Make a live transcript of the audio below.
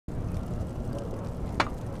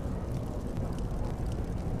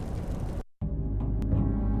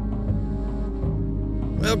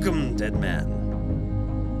Welcome, dead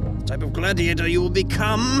man. The type of gladiator you will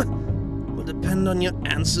become will depend on your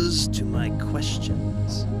answers to my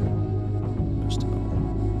questions. First of all,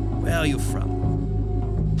 where are you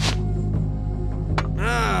from?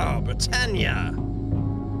 Oh, Britannia.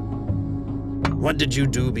 What did you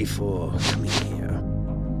do before coming here?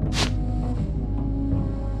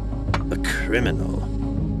 A criminal.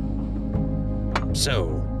 So,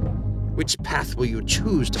 which path will you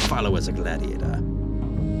choose to follow as a gladiator?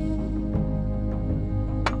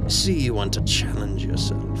 See, you want to challenge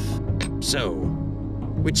yourself. So,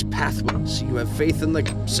 which path will... See, you have faith in the...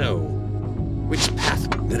 So, which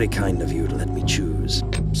path... Very kind of you to let me choose.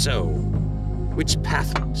 So, which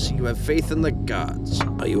path... See, you have faith in the gods.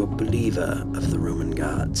 Are you a believer of the Roman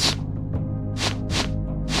gods?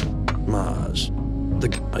 Mars.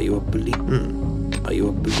 Are you a believer? Are you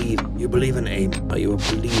a believer? You believe in aim. Are you a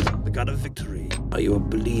believer? The god of victory. Are you a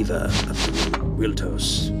believer of the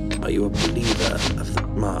Wiltos? Are you a believer of the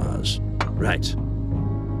Mars? Right.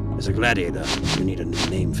 As a gladiator, you need a new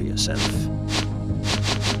name for yourself.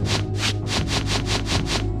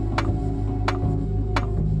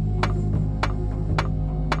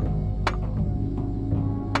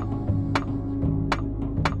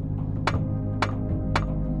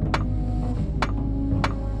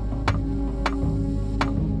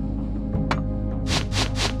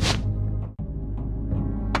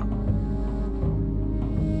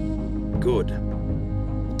 Good.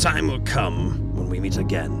 The time will come when we meet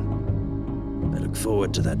again. I look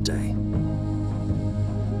forward to that day.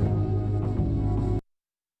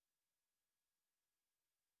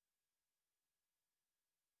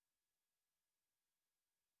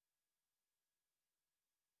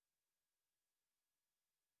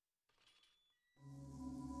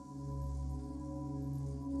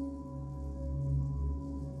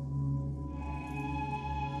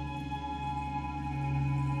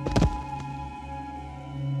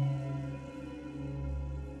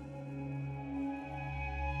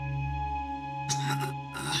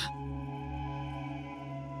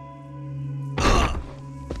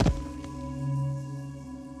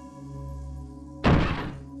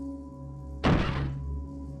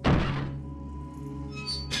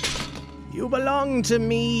 You belong to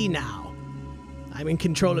me now. I'm in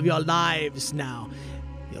control of your lives now.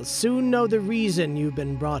 You'll soon know the reason you've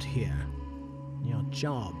been brought here. Your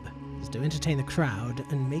job is to entertain the crowd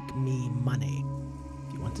and make me money.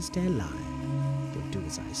 If you want to stay alive, you'll do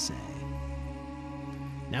as I say.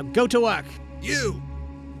 Now go to work! You!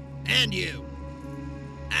 And you!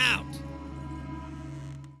 Out!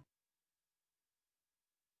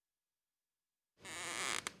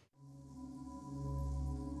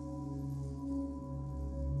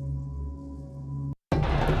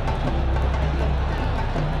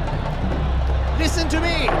 Listen to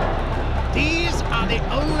me! These are the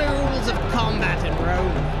only rules of combat in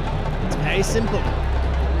Rome. It's very simple.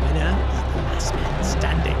 The winner is the last man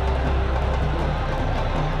standing.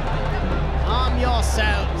 Arm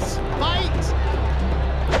yourselves! Fight!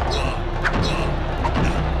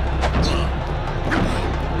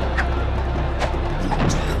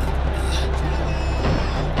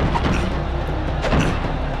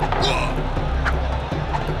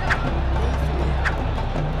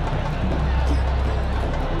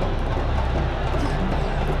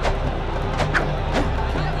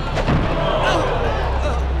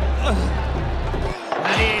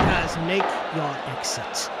 Make your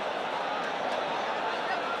exit.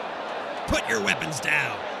 Put your weapons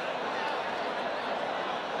down!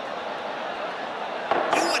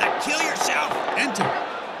 You want to kill yourself? Enter!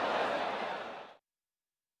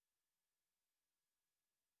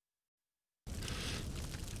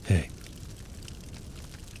 Hey.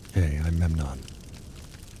 Hey, I'm Memnon.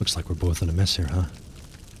 Looks like we're both in a mess here, huh?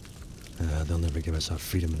 They'll never give us our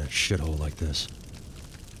freedom in a shithole like this.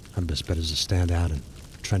 Our best bet is to stand out and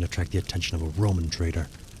trying to attract the attention of a Roman traitor.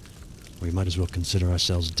 We might as well consider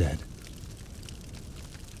ourselves dead.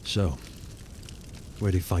 So,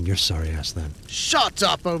 where do you find your sorry ass then? Shut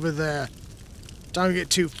up over there! Don't get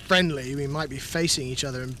too friendly, we might be facing each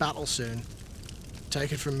other in battle soon.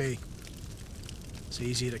 Take it from me. It's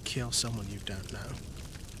easier to kill someone you don't know.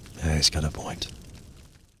 Yeah, he's got a point.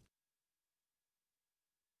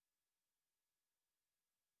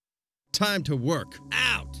 Time to work.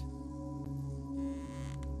 Out!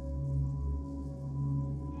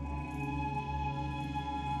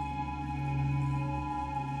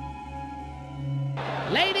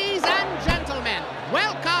 Ladies and gentlemen,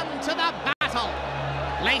 welcome to the battle.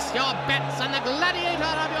 Place your bets on the gladiator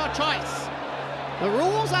of your choice. The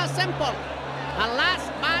rules are simple. The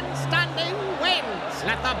last man standing wins.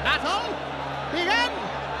 Let the battle begin.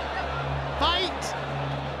 Fight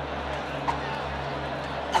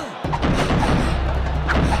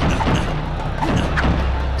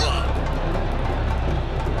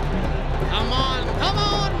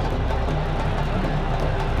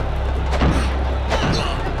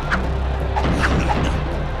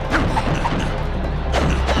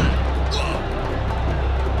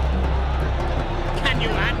Can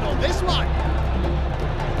you handle this one?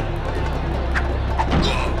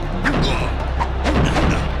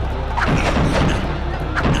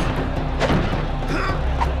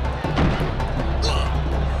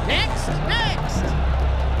 Next!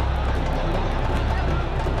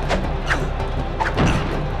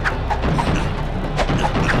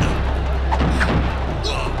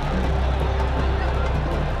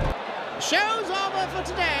 Show's over for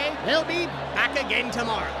today. We'll be back again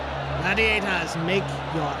tomorrow. Gladiators, make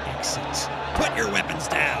your exit. Put your weapons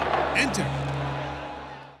down. Enter.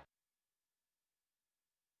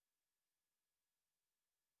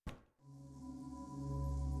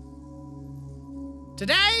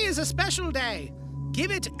 Today is a special day. Give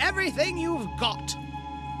it everything you've got.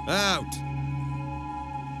 Out.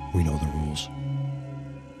 We know the rules.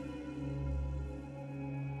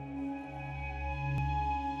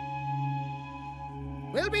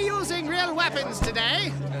 We'll be using real weapons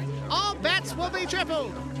today. All bets will be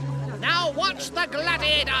tripled. Now watch the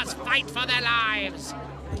gladiators fight for their lives.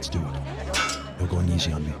 Let's do it. No going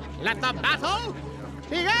easy on me. Let the battle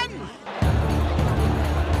begin!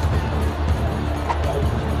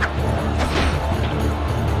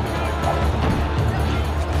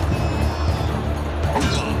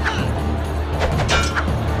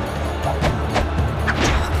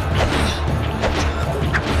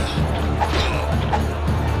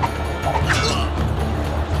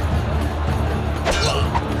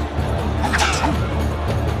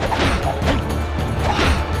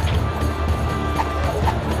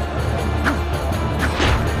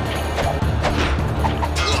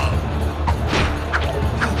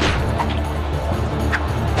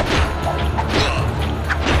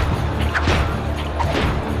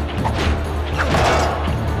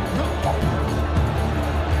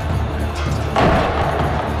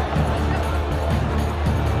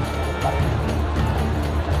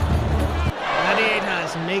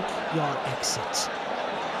 Make your exit.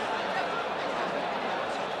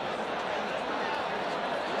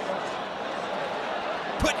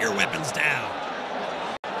 Put your weapons down.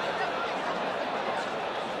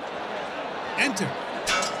 Enter.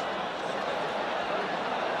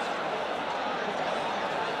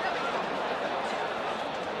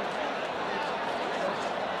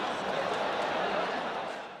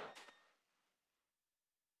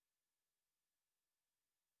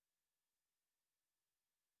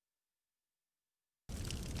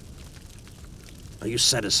 Are you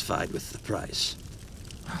satisfied with the price?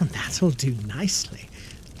 Oh, that'll do nicely.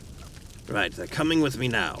 Right, they're coming with me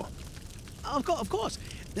now. Of course.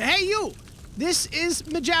 Hey, you! This is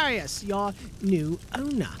Majarius, your new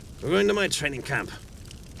owner. We're going to my training camp.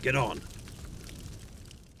 Get on.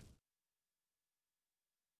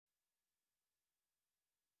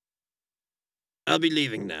 I'll be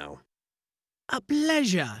leaving now. A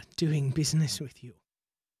pleasure doing business with you.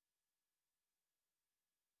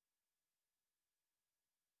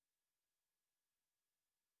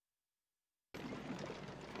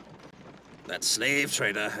 That slave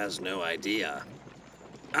trader has no idea.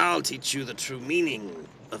 I'll teach you the true meaning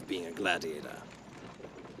of being a gladiator.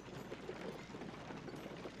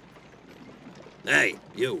 Hey,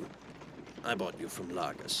 you. I bought you from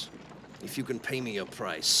Largus. If you can pay me your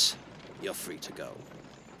price, you're free to go.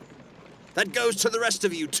 That goes to the rest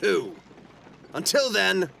of you, too. Until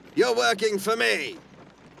then, you're working for me.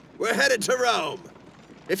 We're headed to Rome.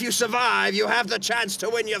 If you survive, you have the chance to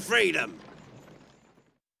win your freedom.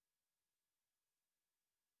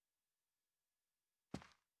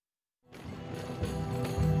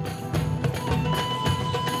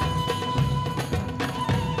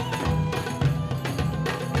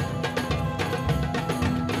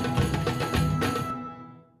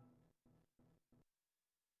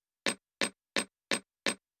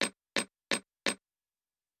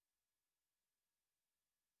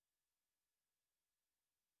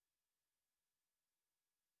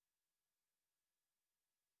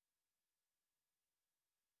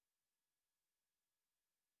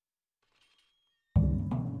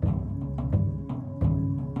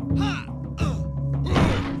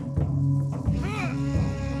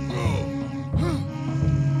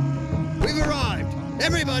 We've arrived!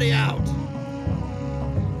 Everybody out!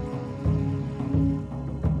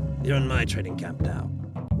 You're in my training camp now.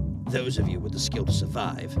 Those of you with the skill to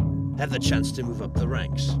survive have the chance to move up the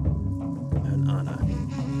ranks. Earn honor.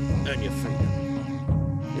 Earn your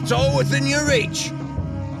freedom. It's all within your reach!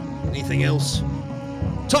 Anything else?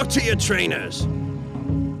 Talk to your trainers!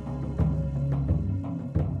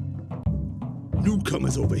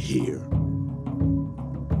 Newcomers over here.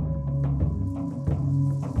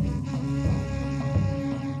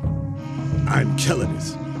 I'm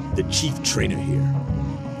Commodus, the chief trainer here.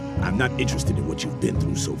 I'm not interested in what you've been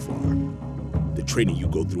through so far. The training you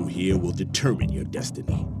go through here will determine your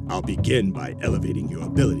destiny. I'll begin by elevating your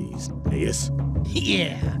abilities, Aeus.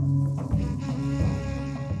 Yeah.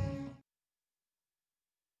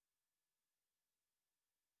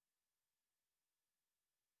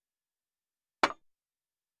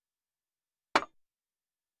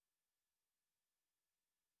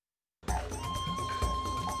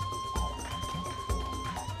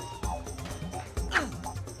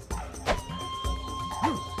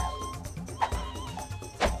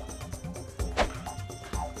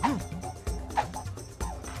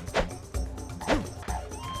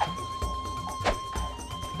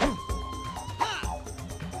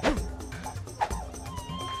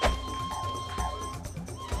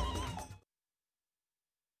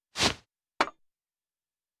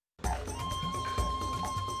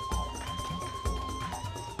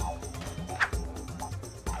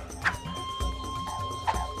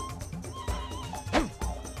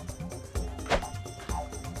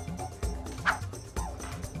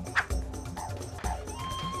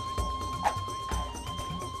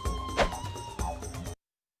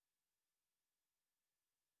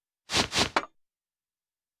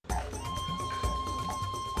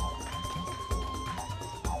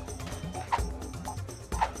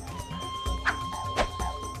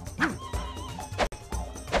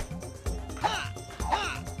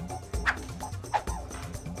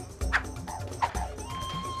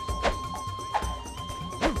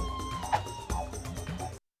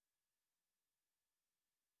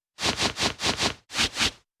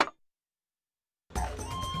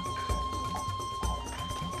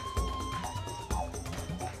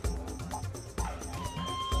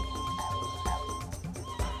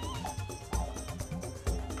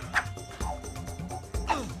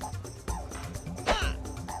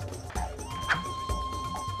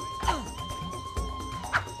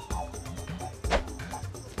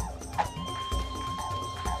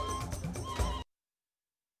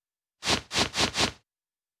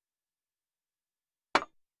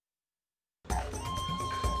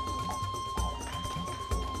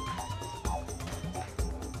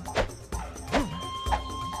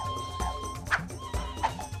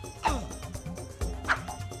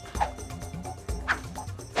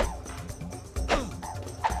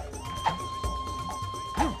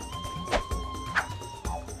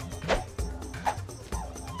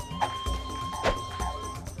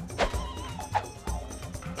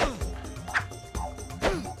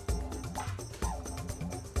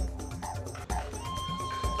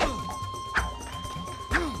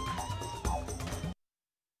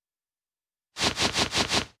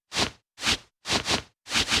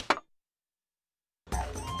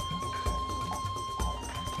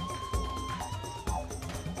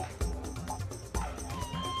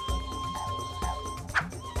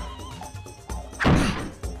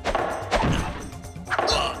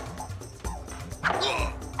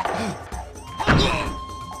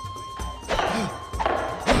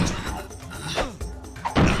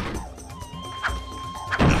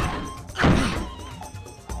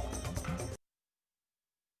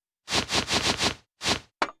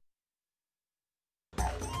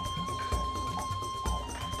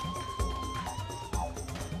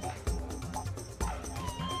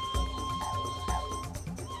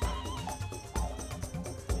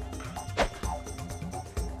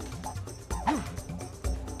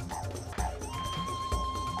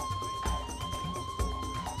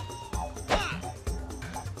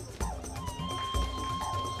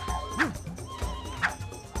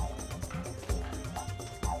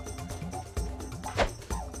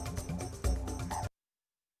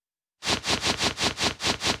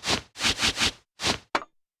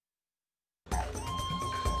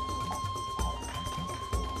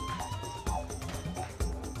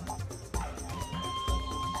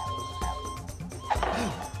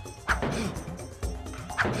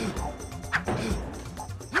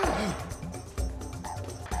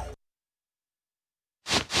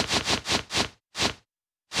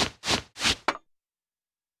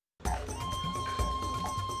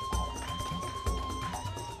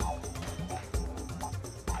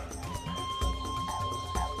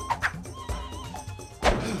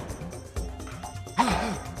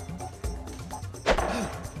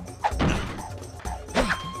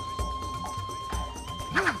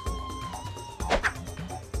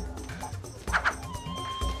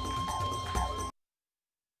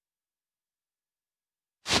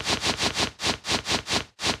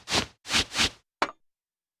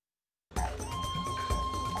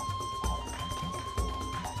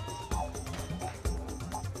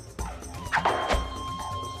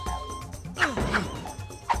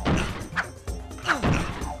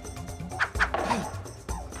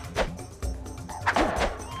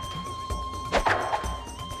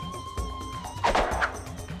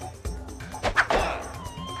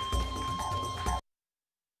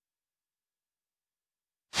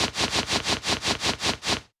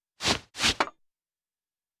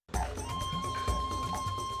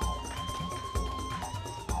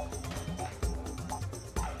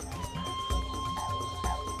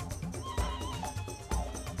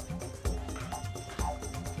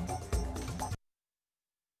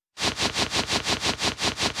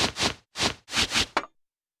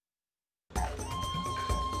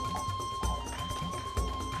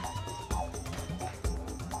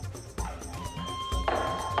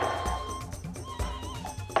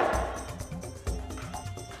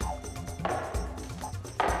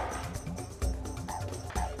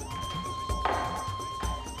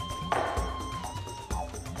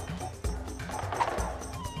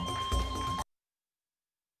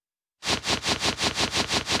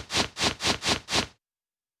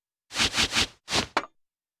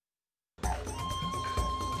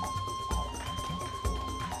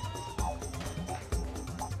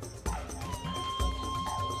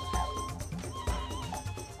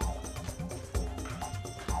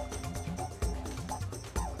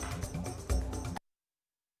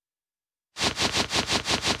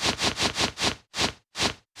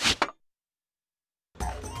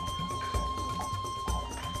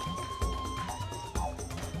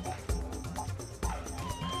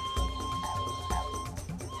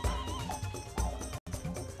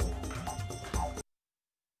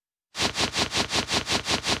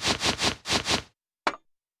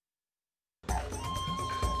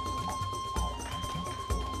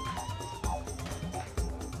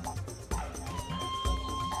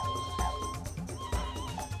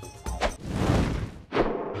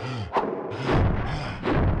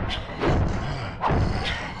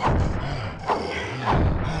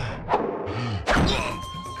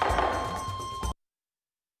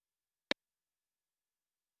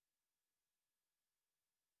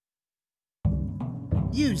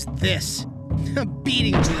 use this. A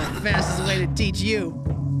beating is the fastest way to teach you.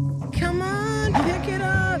 Come on, pick it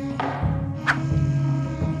up.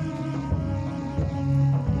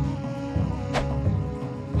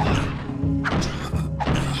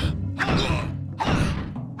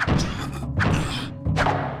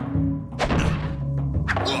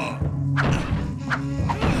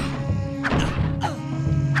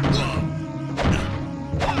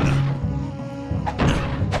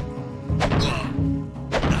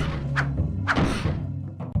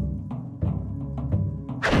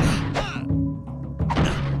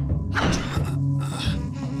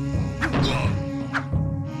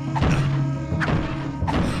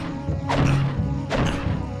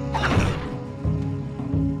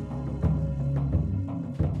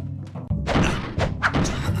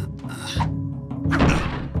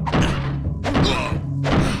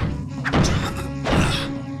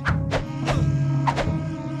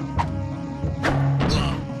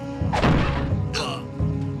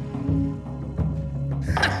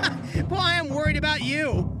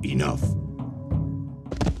 Enough.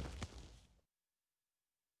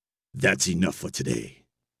 That's enough for today.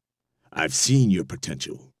 I've seen your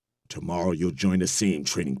potential. Tomorrow you'll join the same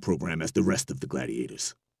training program as the rest of the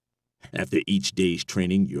gladiators. After each day's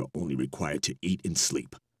training, you're only required to eat and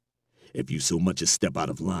sleep. If you so much as step out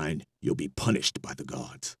of line, you'll be punished by the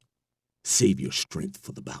gods. Save your strength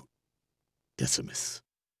for the bout. Decimus.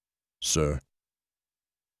 Sir.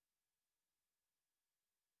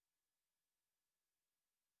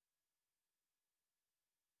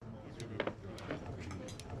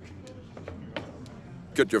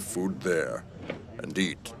 Get your food there, and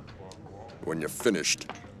eat. When you're finished,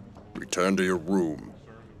 return to your room.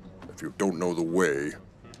 If you don't know the way,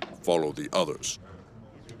 follow the others.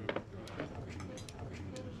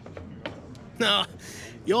 No,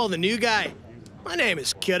 you're the new guy. My name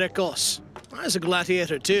is Kyrikos. I was a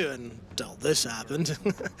gladiator too, until this happened.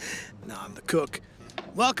 Now I'm the cook.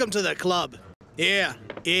 Welcome to the club. Here,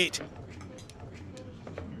 eat.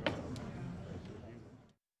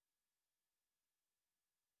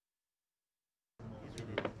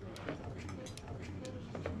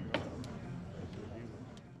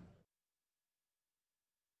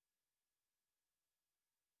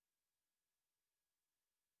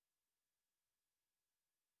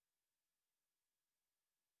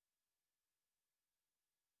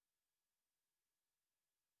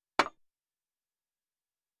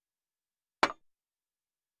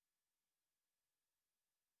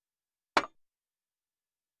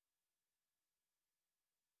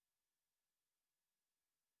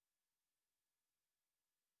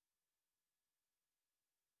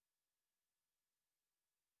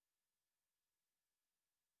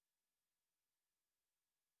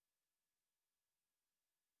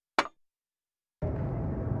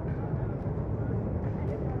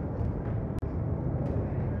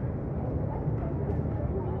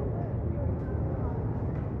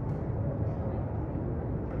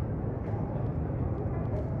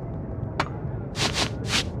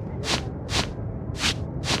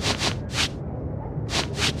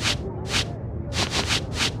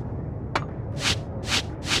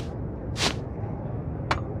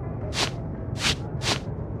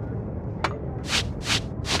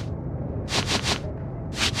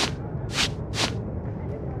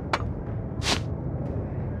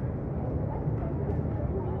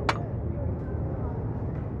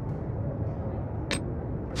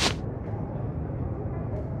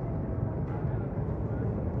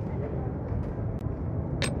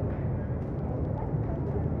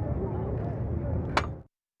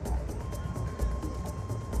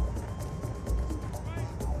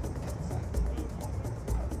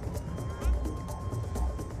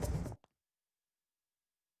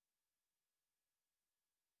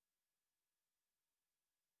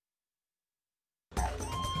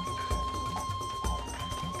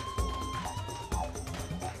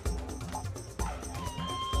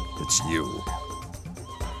 It's you.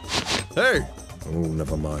 Hey! Oh,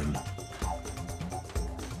 never mind.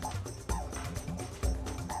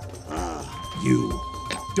 You.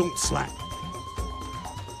 Don't slack.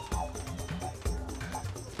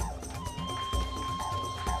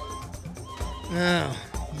 Oh,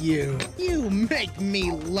 you. You make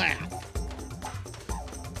me laugh.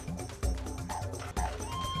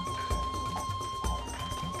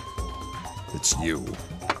 It's you.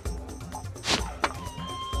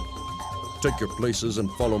 Take your places and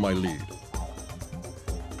follow my lead.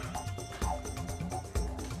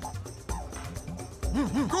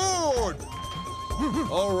 Good!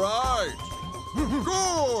 All right!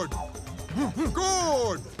 Good!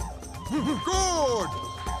 Good! Good!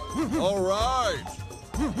 All right!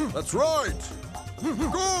 That's right!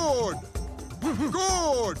 Good!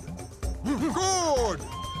 Good! Good!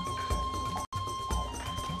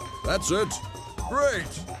 That's it.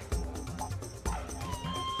 Great!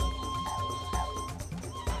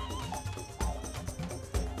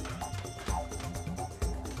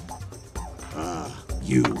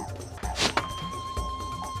 You.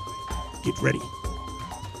 Get ready.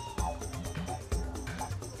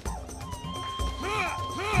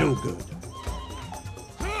 No good.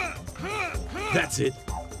 That's it.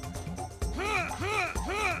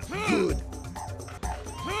 Good.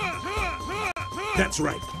 That's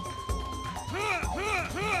right.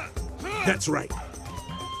 That's right.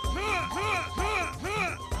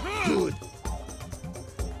 Good.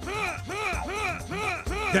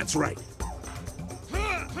 That's right.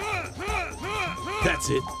 That's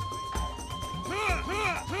it.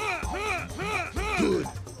 Good.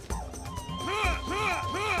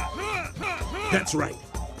 That's right.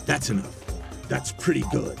 That's enough. That's pretty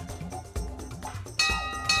good.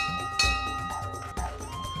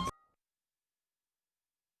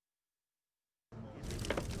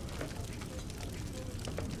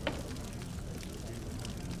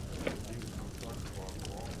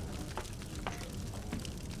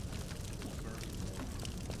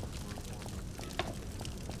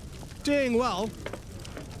 Doing well.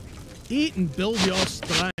 Eat and build your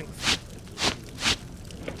strength.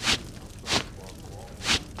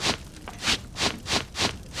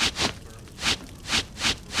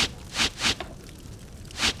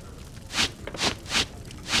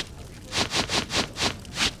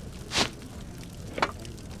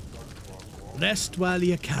 Rest while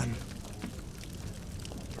you can.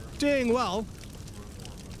 Doing well.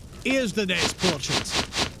 Here's the day's portions.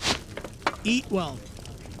 Eat well.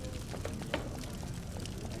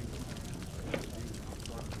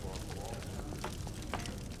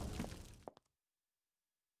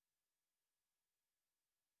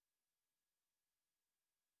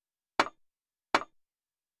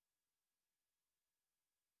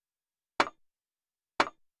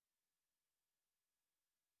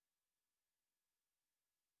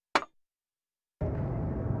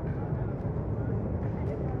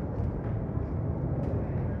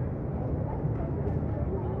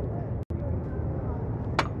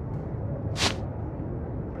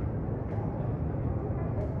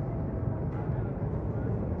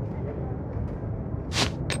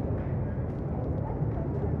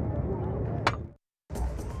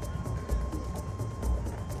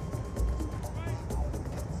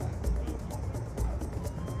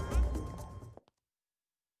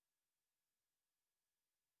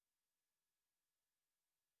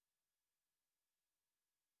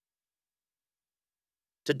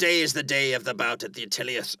 Today is the day of the bout at the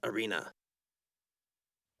Atelius Arena.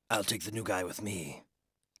 I'll take the new guy with me.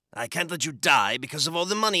 I can't let you die because of all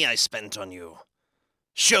the money I spent on you.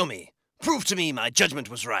 Show me. Prove to me my judgment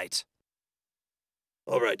was right.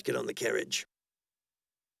 All right, get on the carriage.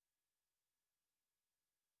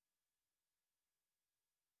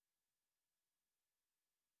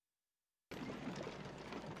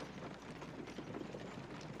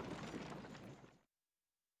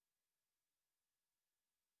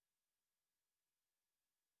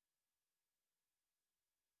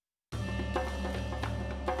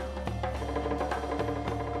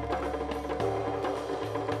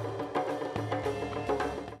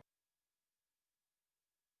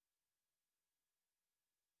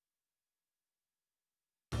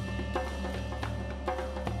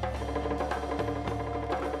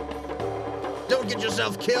 Don't get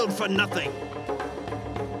yourself killed for nothing.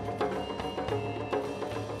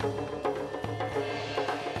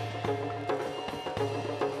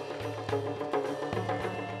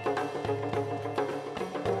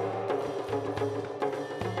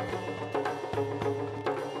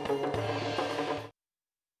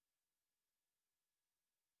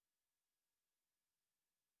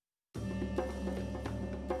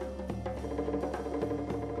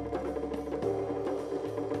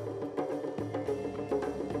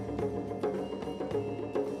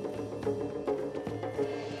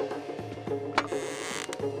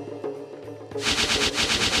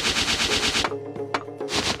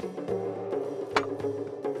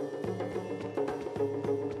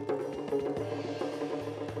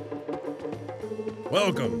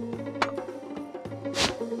 Welcome.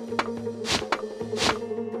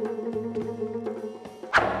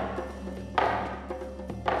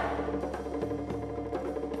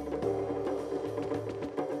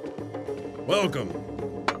 Welcome.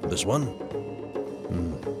 This one?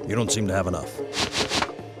 You don't seem to have enough.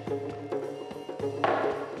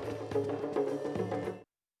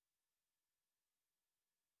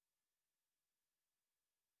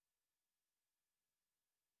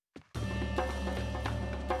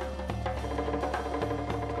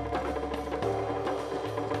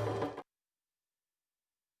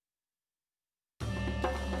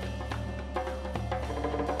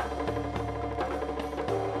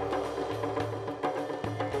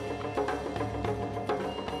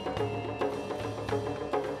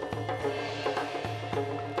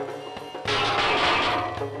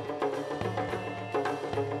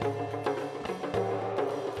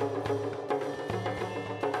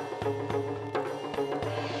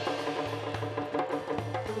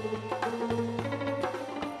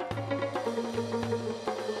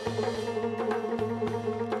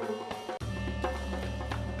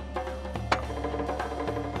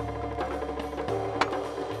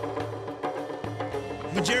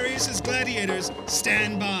 versus gladiators,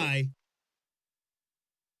 stand by.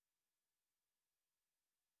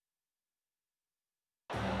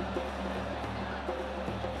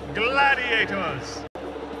 Gladiators!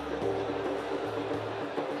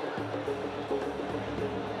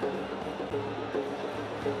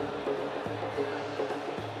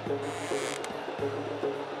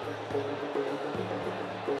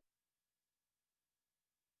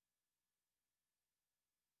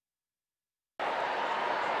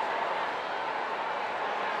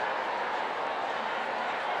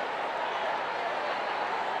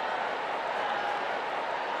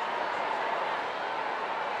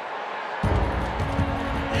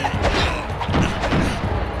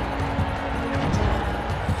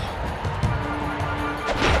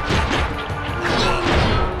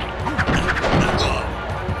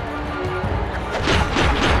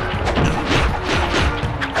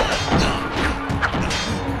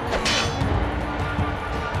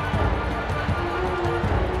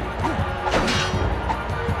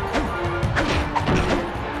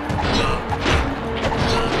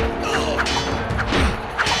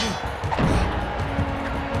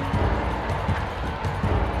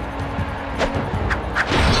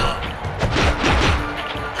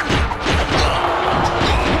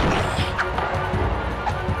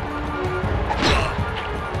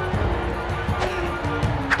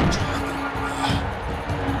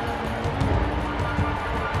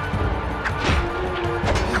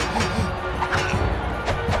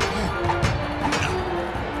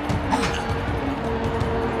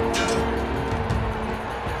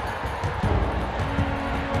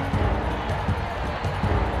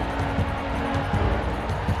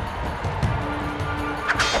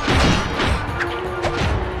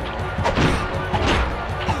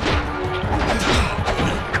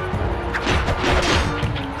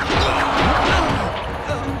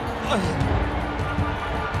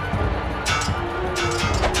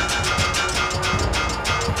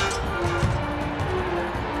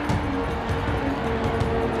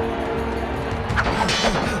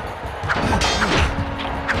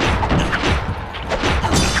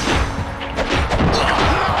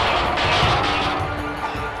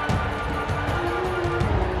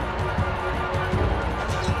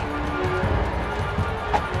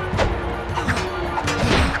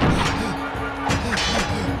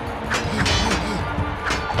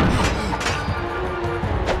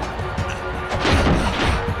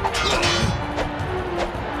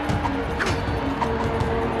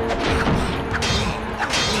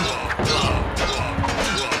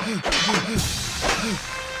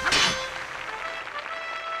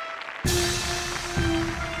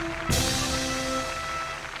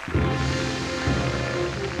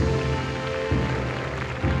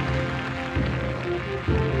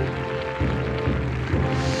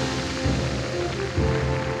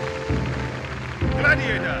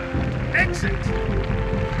 Gladiator, exit!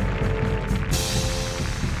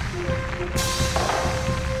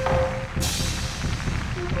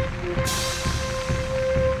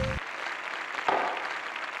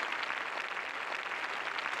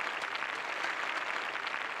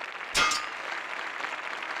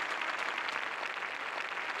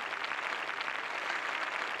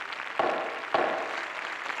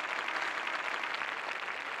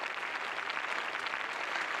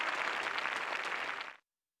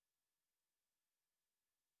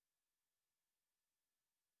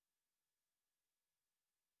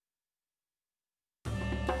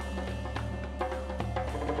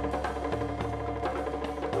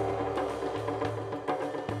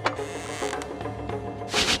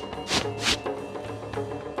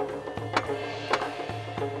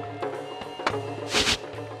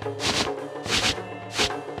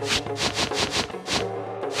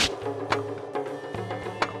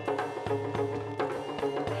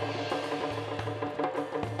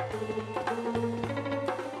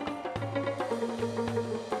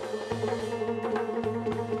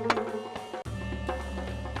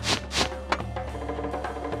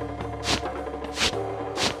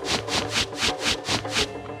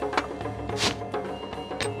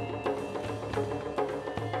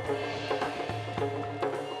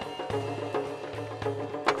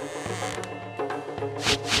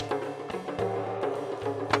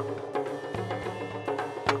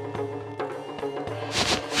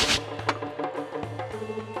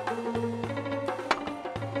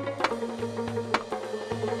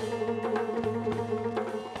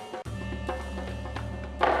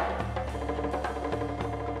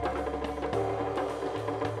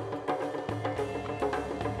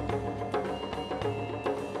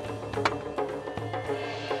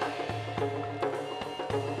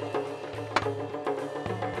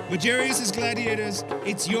 Majarius' gladiators,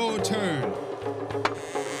 it's your turn.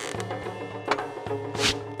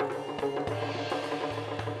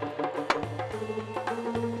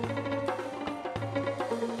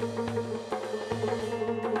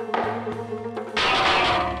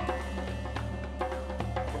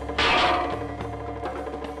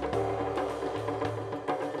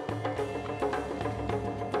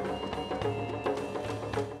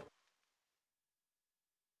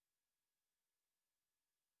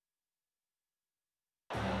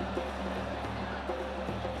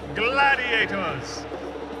 Gladiators,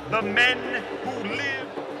 the men who live.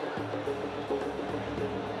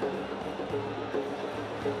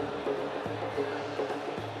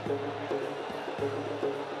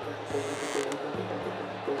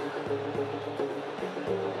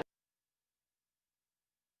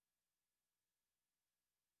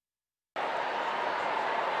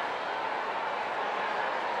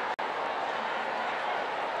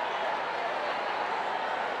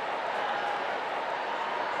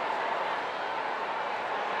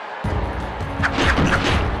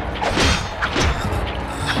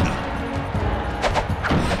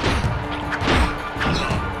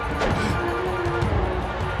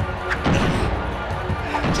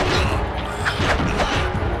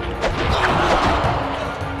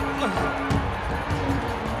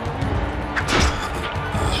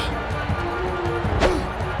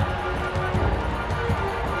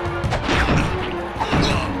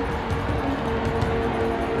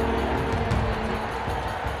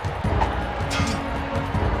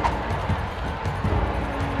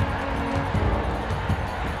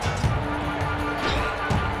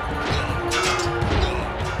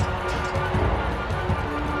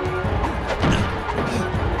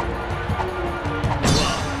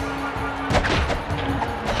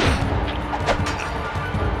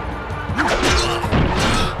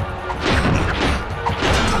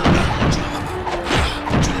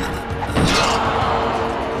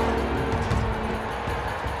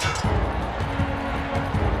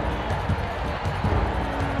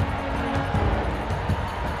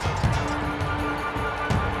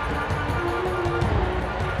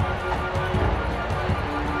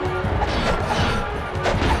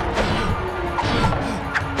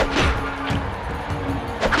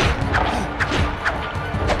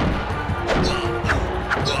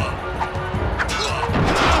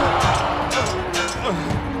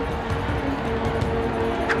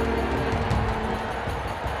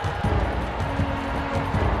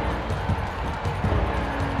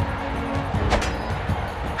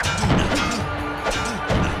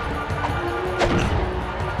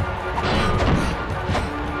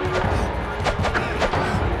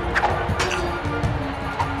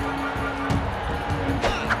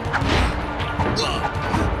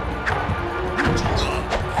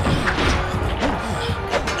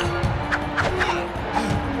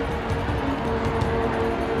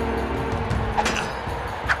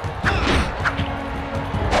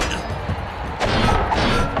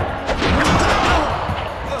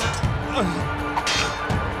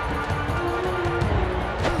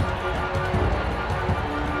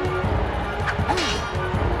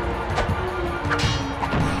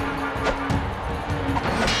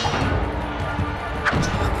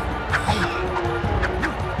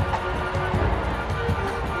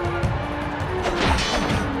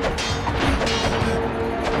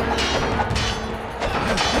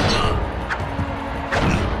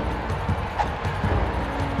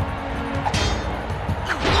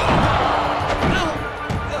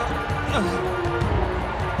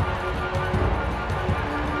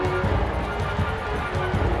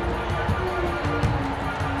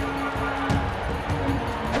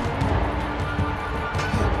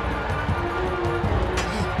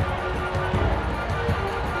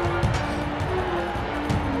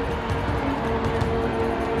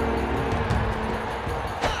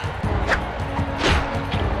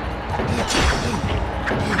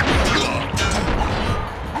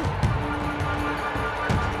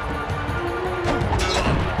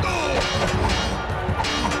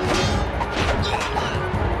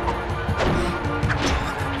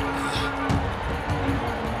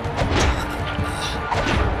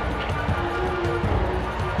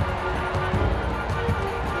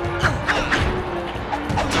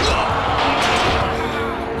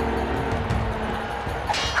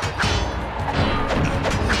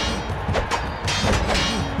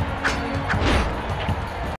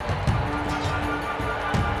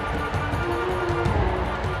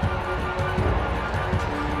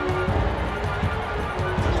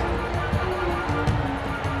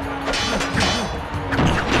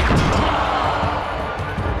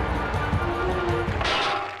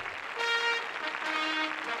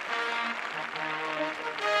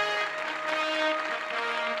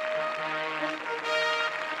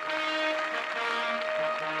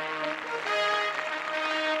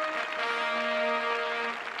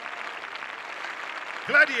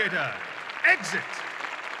 Gladiator, exit!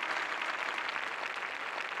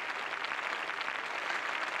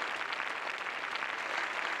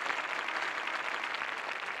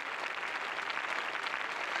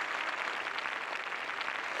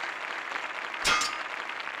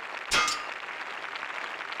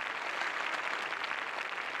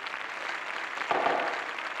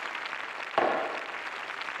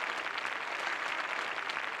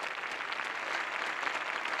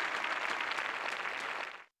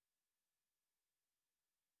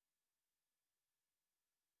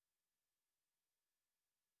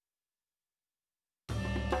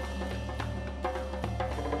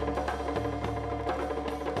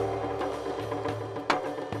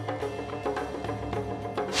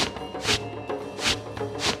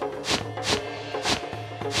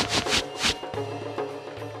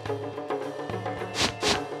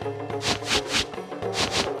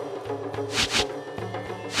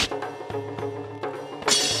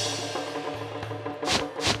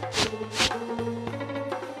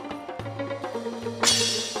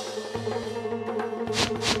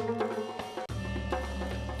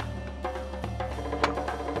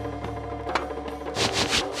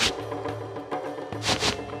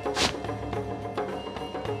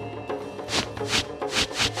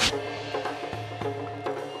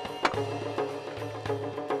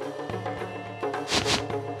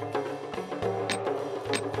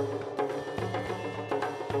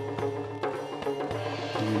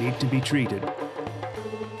 To be treated.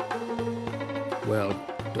 Well,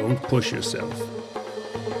 don't push yourself.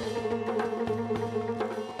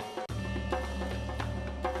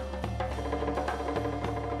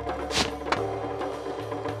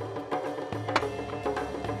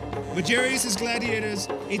 Majarius' gladiators,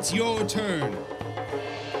 it's your turn.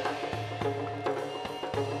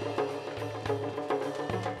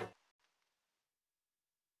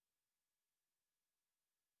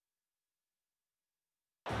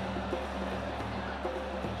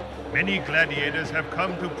 Many gladiators have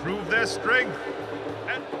come to prove their strength.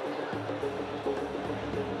 And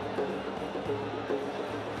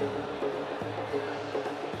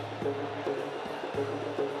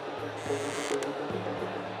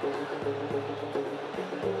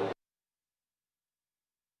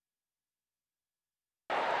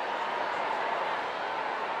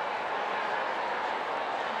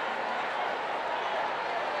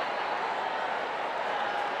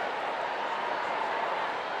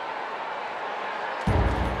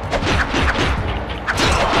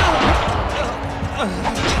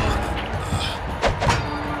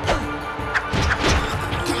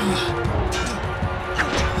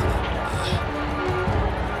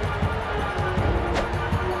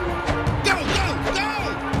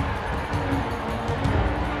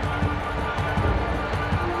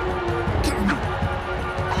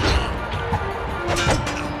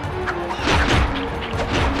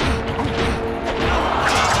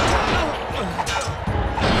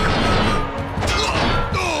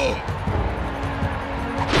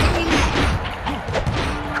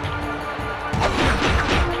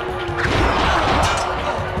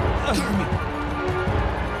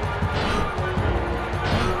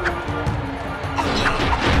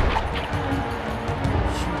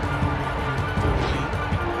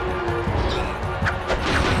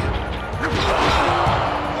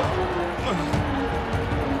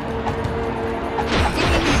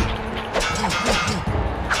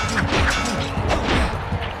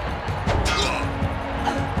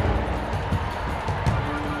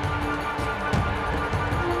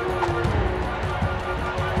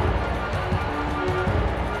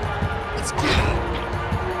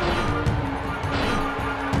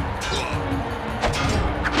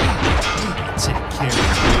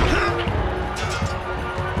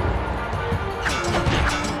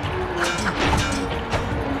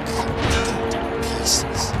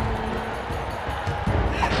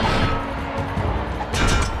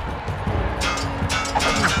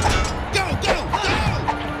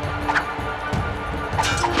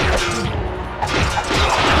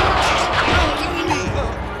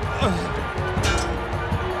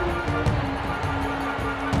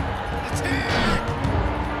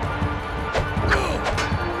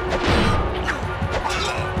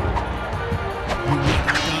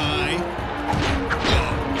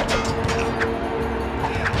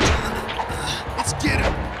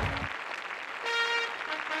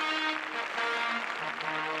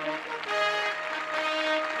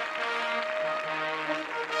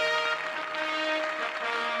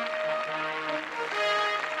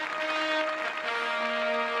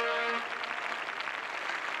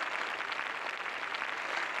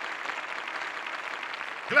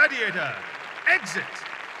Gladiator, exit!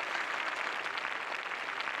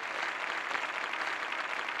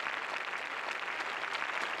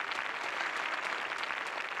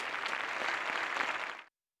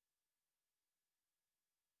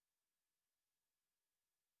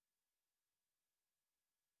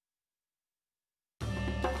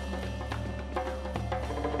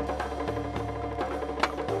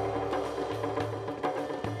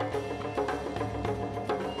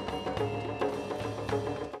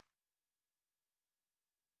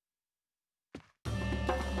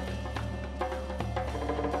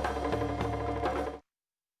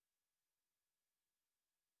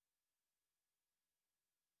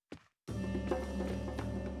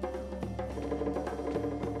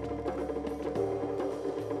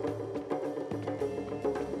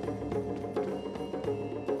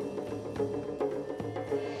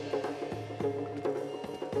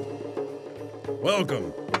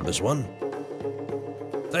 Welcome. This one?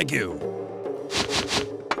 Thank you.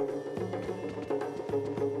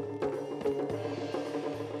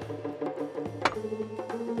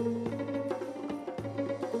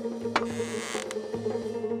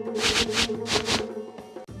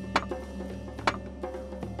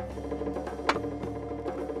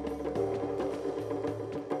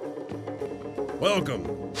 Welcome.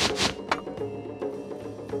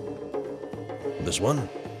 This one?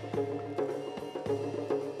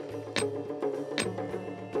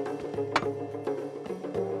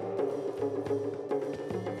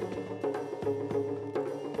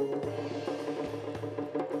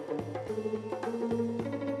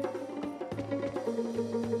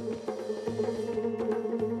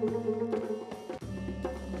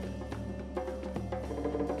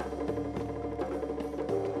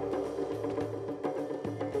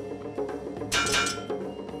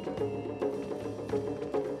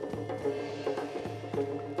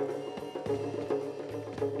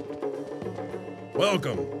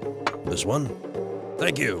 Welcome. This one?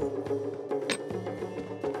 Thank you.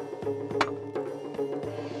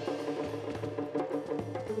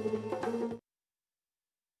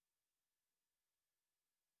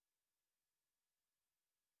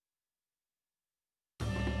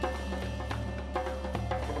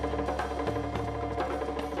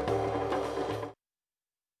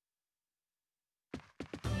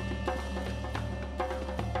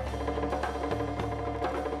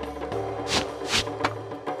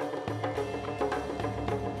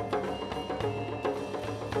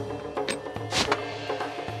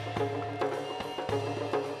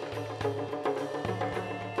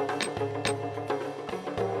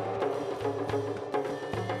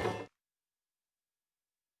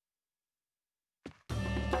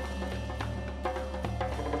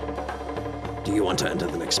 Do you want to enter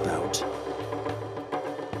the next bout?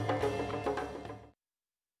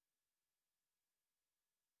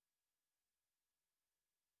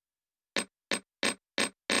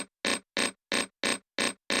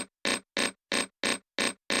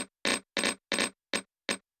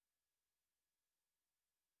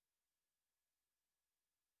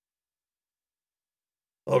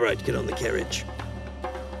 All right, get on the carriage.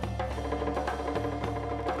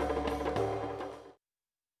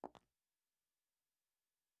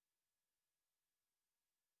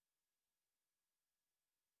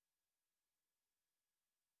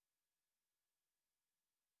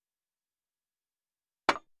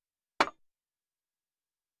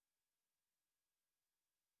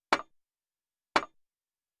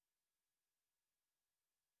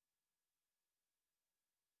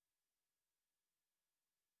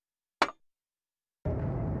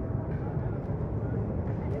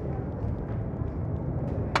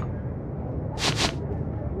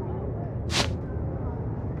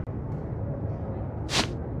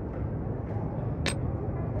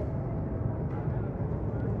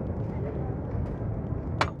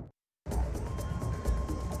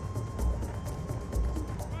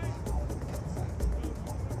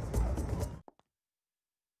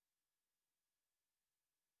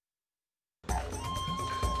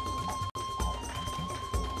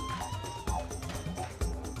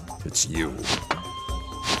 It's you.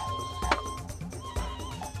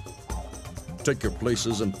 Take your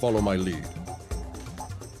places and follow my lead.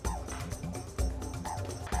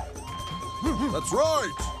 That's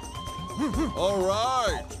right! All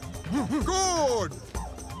right! Good!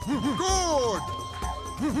 Good!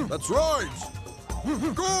 That's right!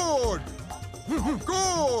 Good!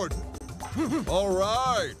 Good! All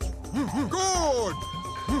right! Good!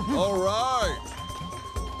 All right!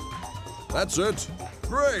 That's it!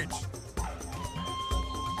 Great!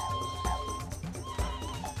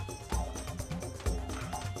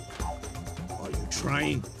 Are you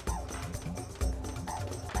trying?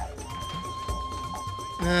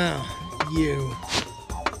 Oh, you.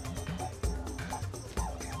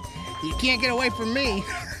 You can't get away from me.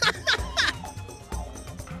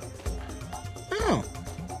 Oh.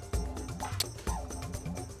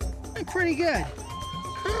 I'm pretty good.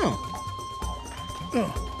 Oh.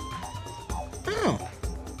 Oh. Oh.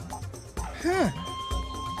 Huh.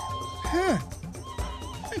 Huh.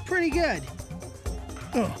 I'm pretty good.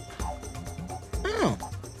 Oh. Oh.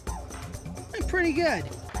 I'm pretty good.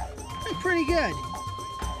 I'm pretty good.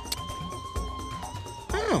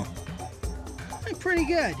 Oh. I'm pretty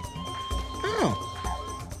good. Oh.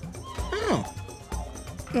 Oh.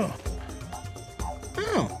 Oh.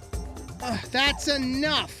 Oh. That's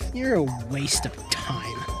enough. You're a waste of time.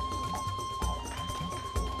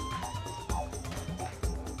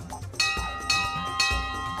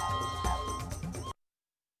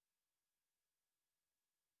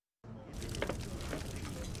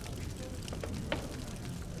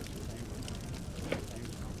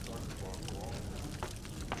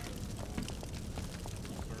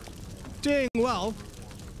 saying well.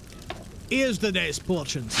 Here's the day's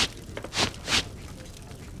portions.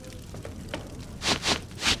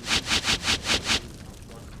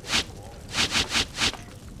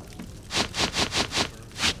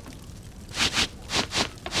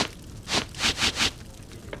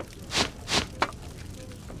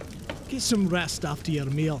 Get some rest after your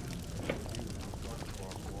meal.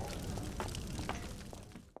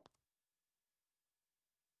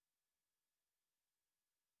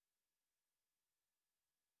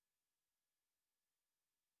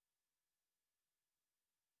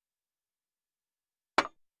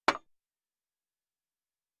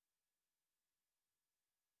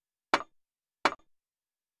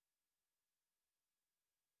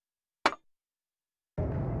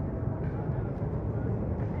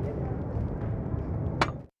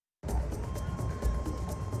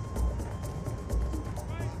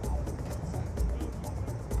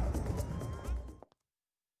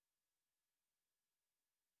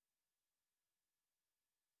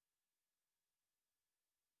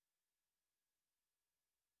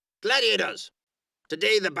 Gladiators!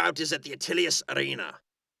 Today the bout is at the Attilius Arena.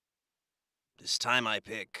 This time I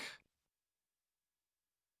pick...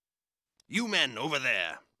 you men over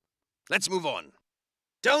there. Let's move on.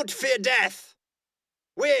 Don't fear death!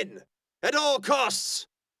 Win! At all costs!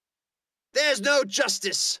 There's no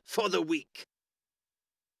justice for the weak.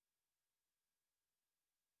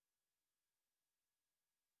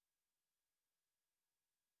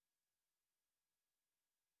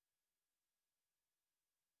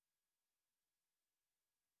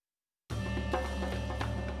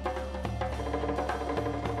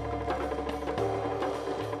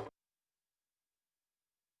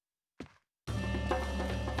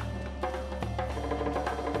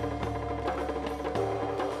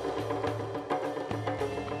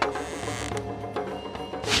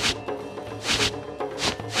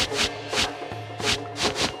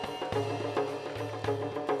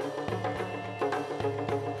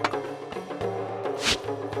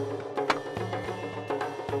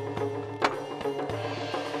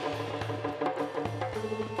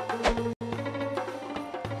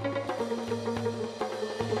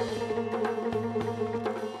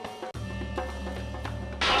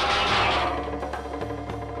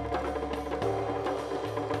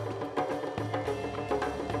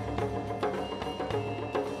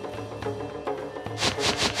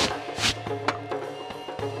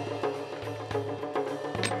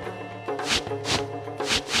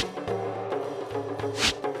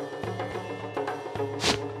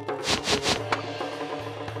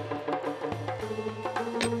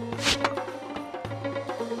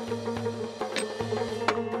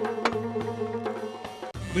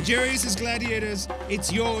 Majarius' gladiators,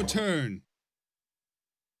 it's your turn.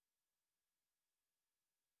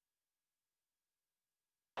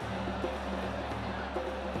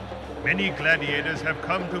 Many gladiators have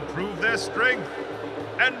come to prove their strength,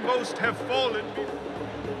 and most have fallen.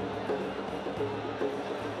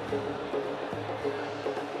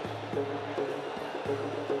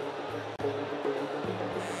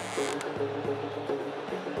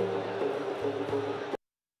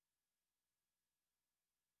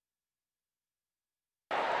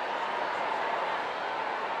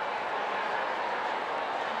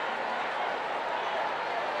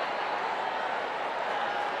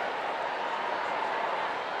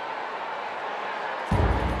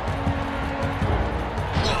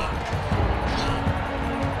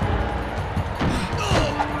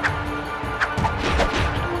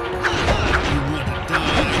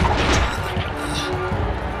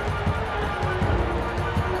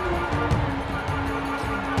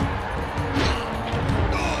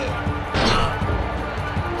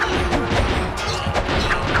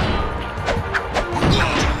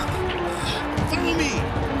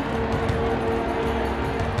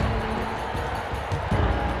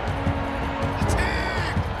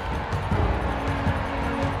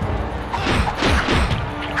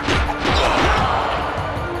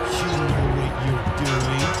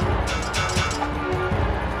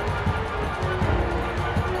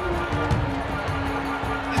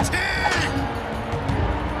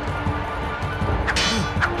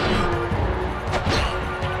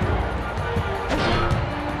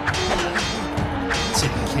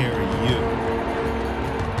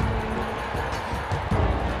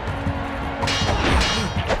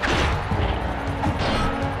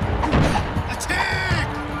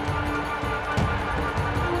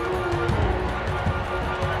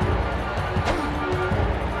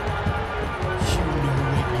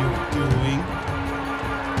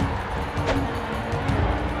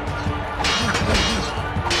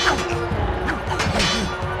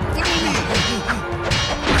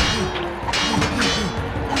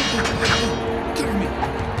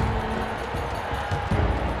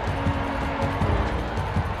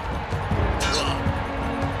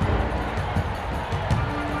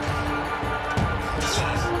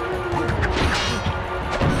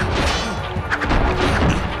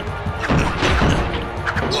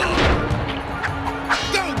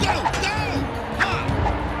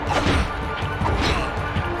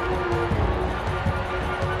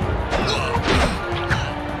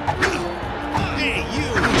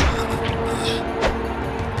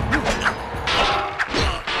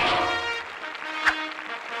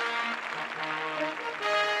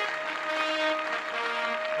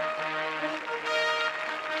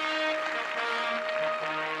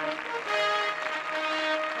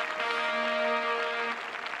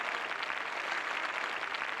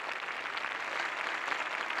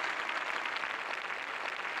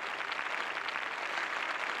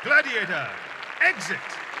 Gladiator, exit!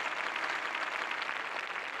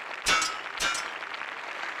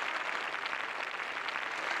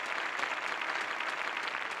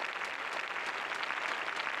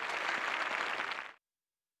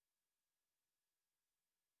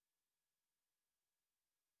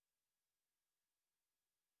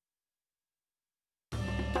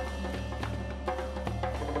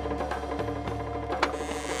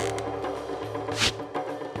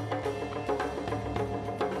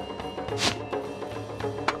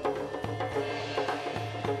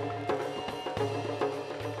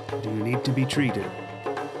 Do you need to be treated?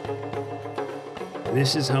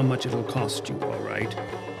 This is how much it'll cost you, all right?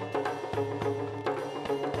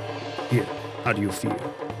 Here, how do you feel?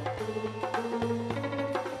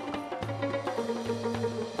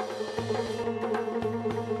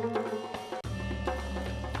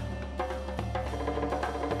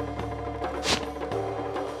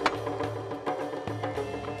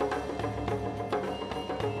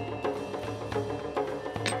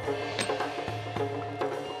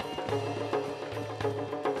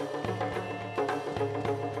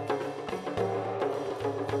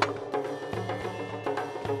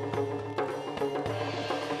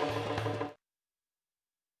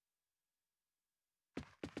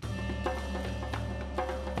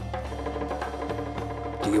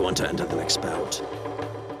 Do you want to enter the next bout?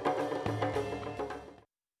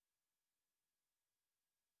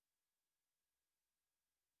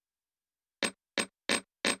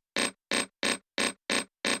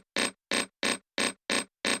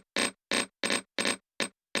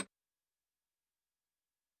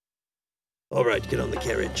 All right, get on the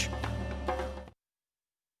carriage.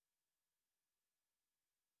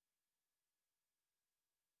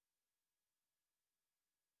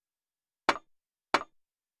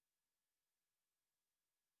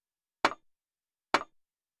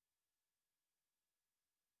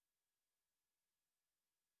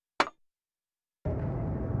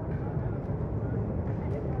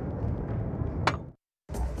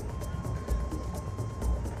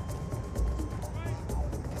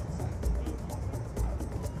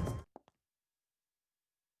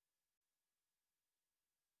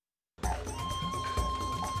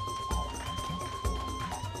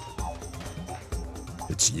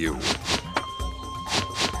 It's you.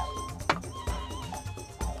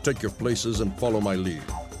 Take your places and follow my lead.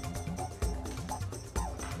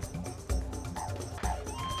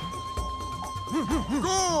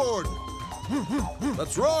 Good!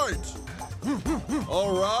 That's right!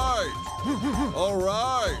 All right! All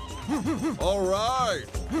right! All right!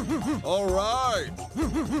 All right!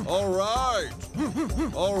 All right!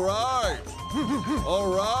 All right!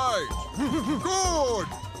 All right! Good!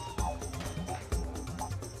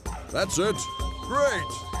 That's it. Great!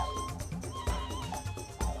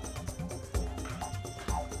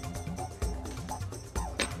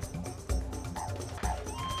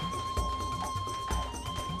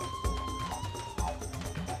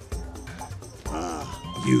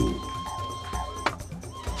 You.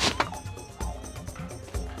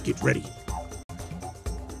 Get ready.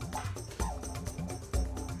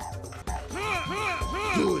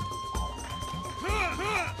 Good.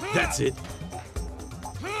 That's it.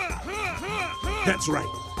 That's right.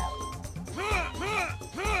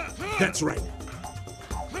 That's right.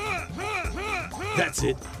 That's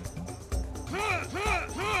it.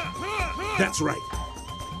 That's right.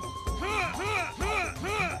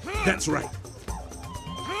 That's right.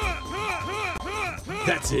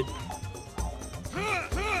 That's it.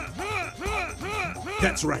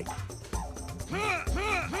 That's right.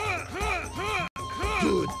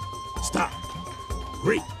 Good. Stop.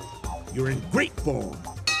 Great. You're in great form.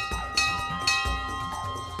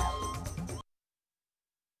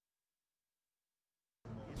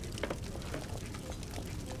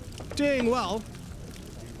 Doing well.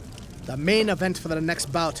 The main event for the next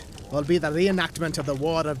bout will be the reenactment of the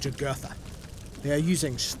War of Jugurtha. They are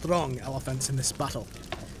using strong elephants in this battle.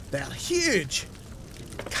 They are huge.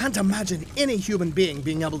 Can't imagine any human being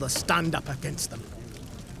being able to stand up against them.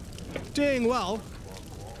 Doing well.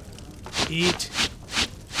 Eat.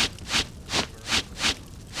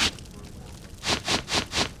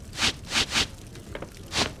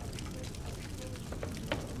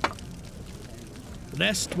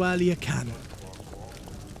 Rest while you can.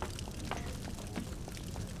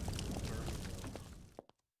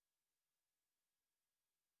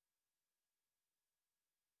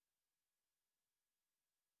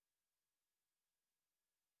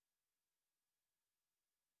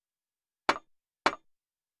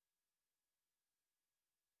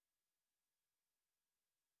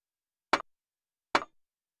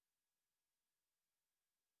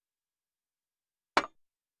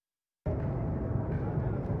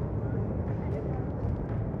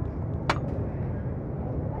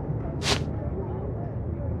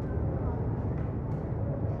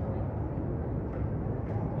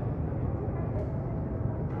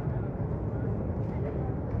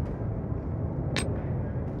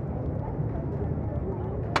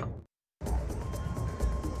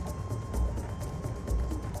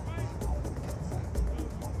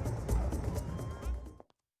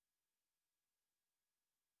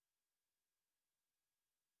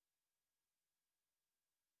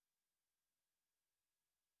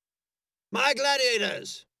 My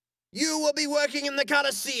gladiators, you will be working in the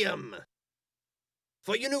Colosseum.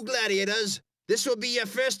 For you new gladiators, this will be your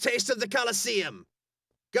first taste of the Colosseum.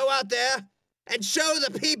 Go out there and show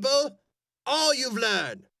the people all you've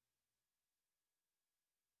learned.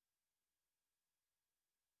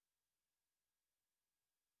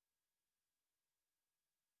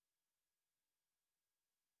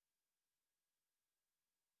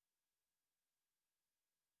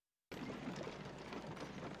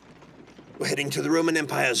 We're heading to the Roman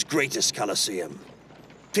Empire's greatest Colosseum.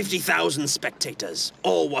 50,000 spectators,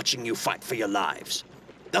 all watching you fight for your lives.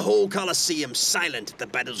 The whole Colosseum silent at the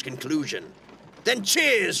battle's conclusion. Then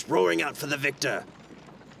cheers roaring out for the victor.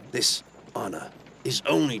 This honor is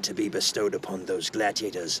only to be bestowed upon those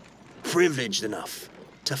gladiators privileged enough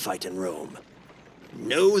to fight in Rome.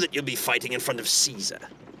 Know that you'll be fighting in front of Caesar,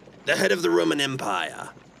 the head of the Roman Empire.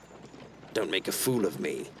 Don't make a fool of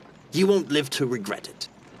me. You won't live to regret it.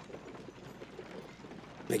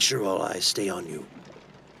 Make sure all eyes stay on you.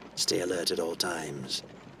 Stay alert at all times.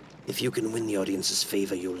 If you can win the audience's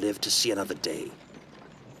favor, you'll live to see another day.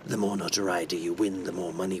 The more notoriety you win, the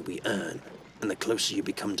more money we earn, and the closer you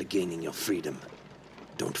become to gaining your freedom.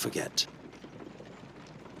 Don't forget.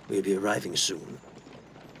 We'll be arriving soon.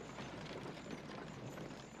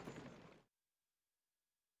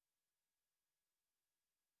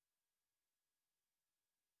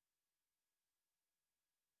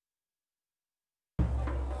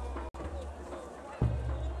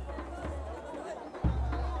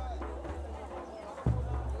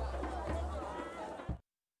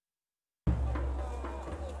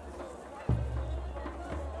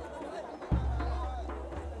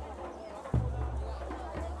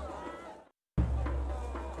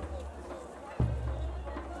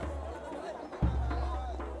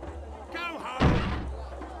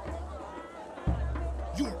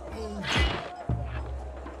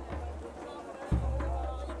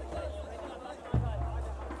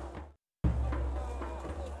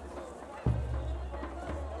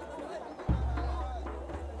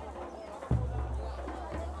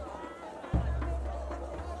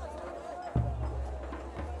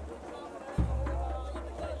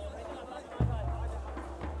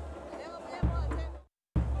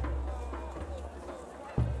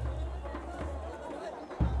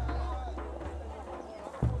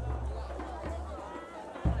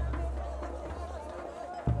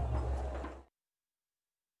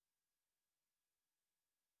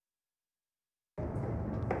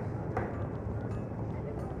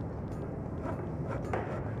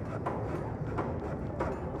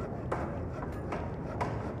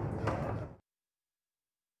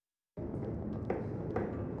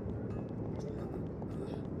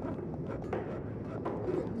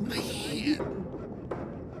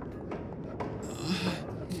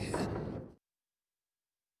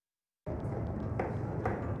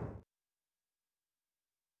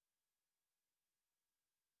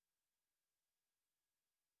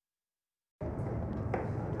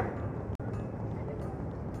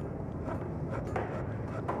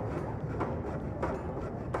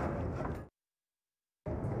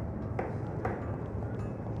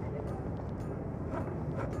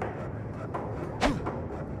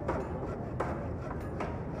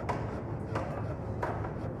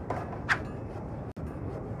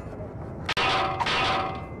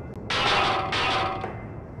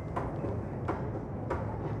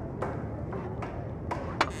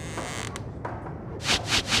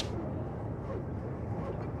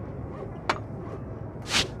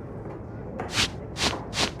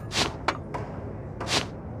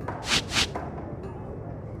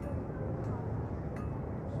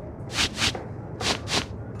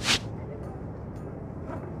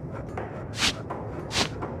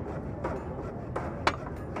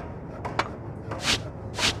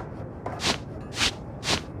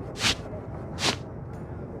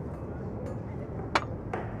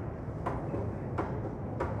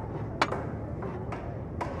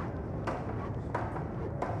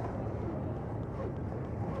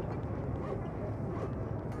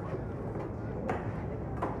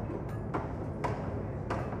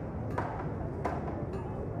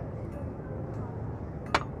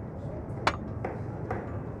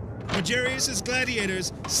 Magarius's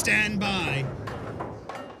gladiators, stand by.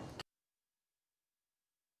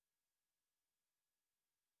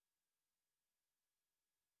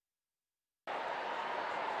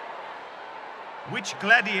 Which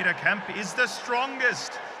gladiator camp is the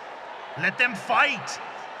strongest? Let them fight,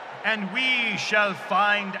 and we shall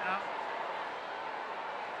find out.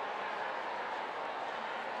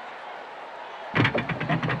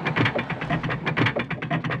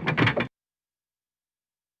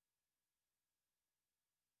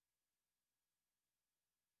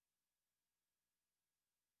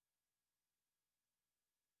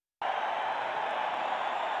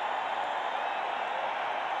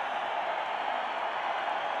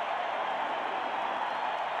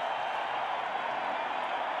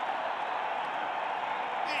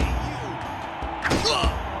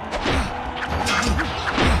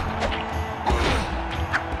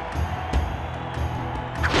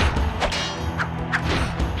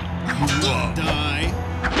 die?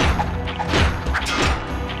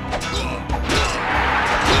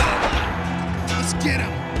 Let's get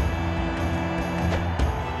him!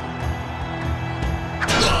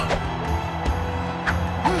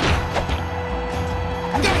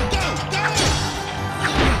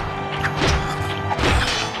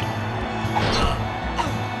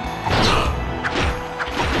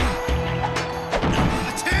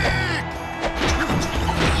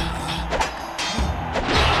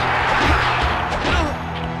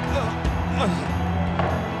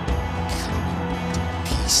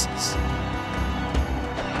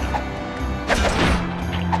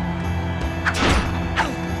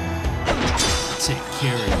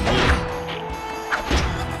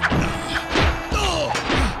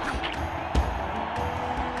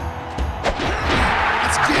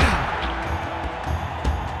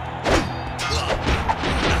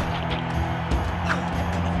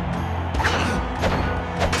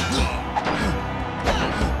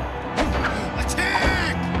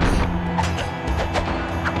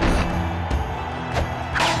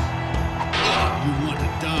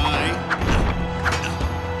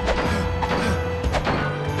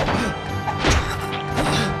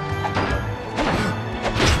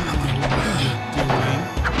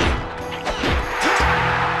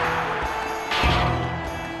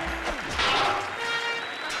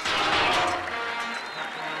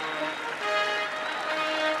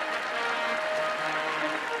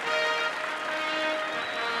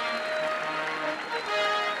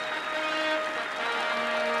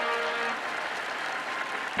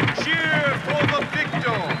 Cheer for the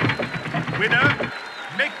victor! Winner,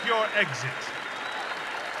 make your exit.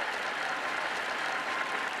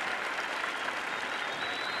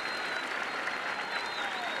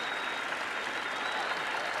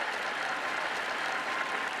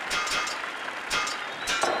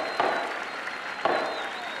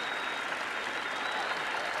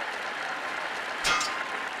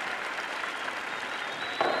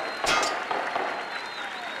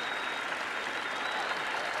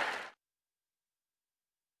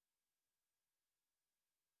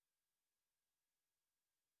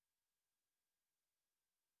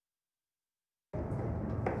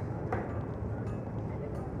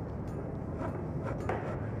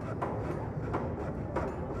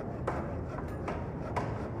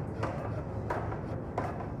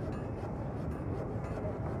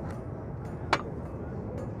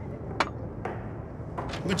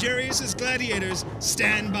 Magarius's gladiators,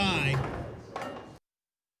 stand by.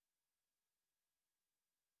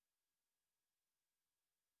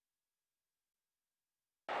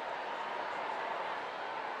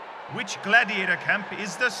 Which gladiator camp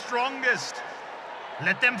is the strongest?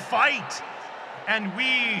 Let them fight, and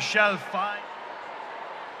we shall find.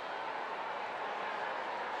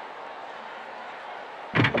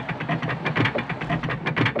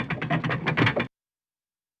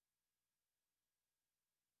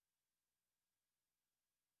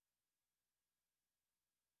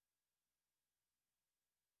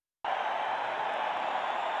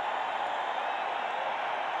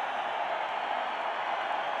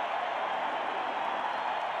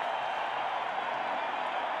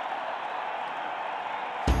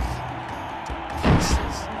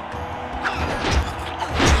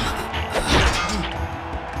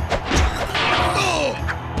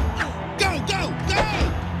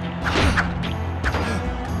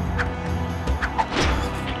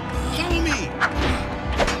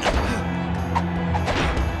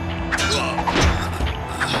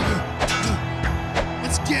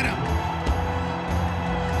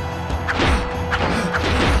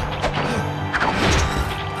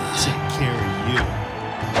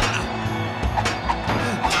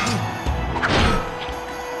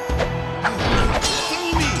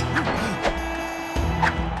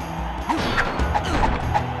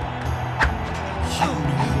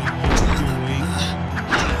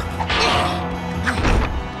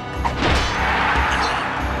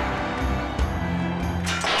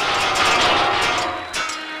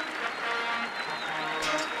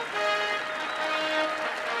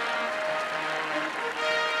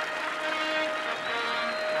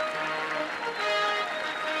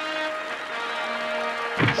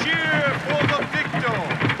 Cheer for the victor!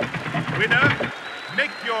 Winner,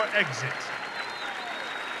 make your exit.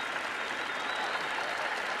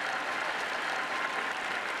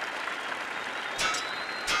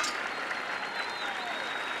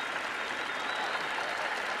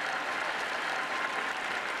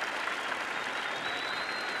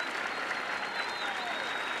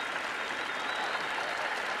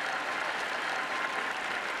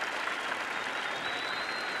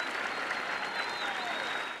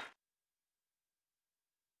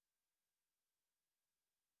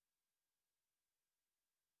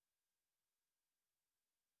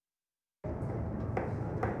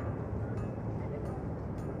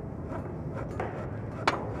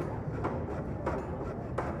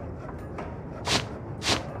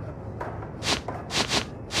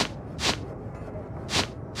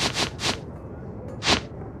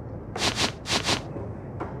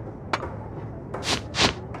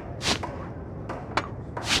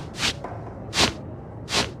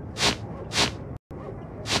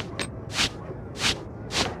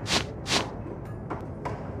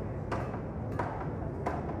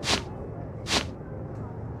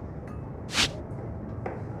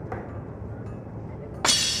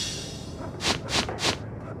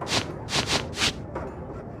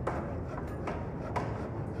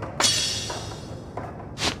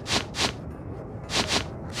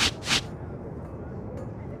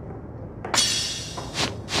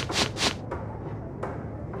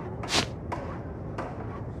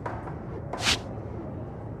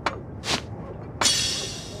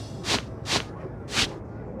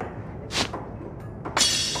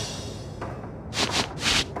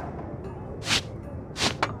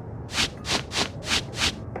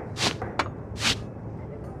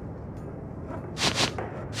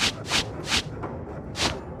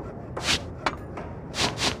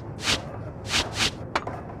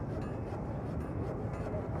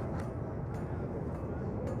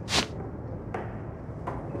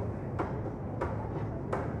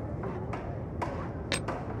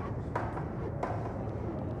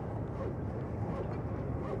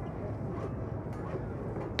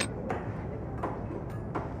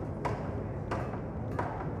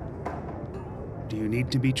 Do you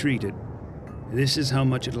need to be treated? This is how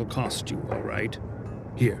much it'll cost you, all right?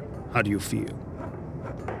 Here, how do you feel?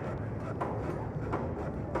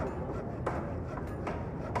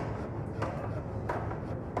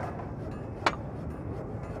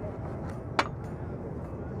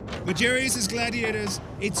 Majarius' gladiators,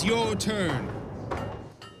 it's your turn.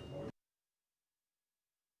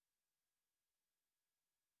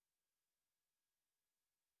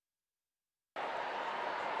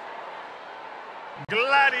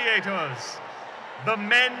 Gladiators, the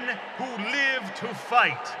men who live to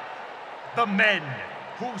fight, the men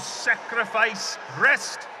who sacrifice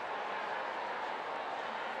rest.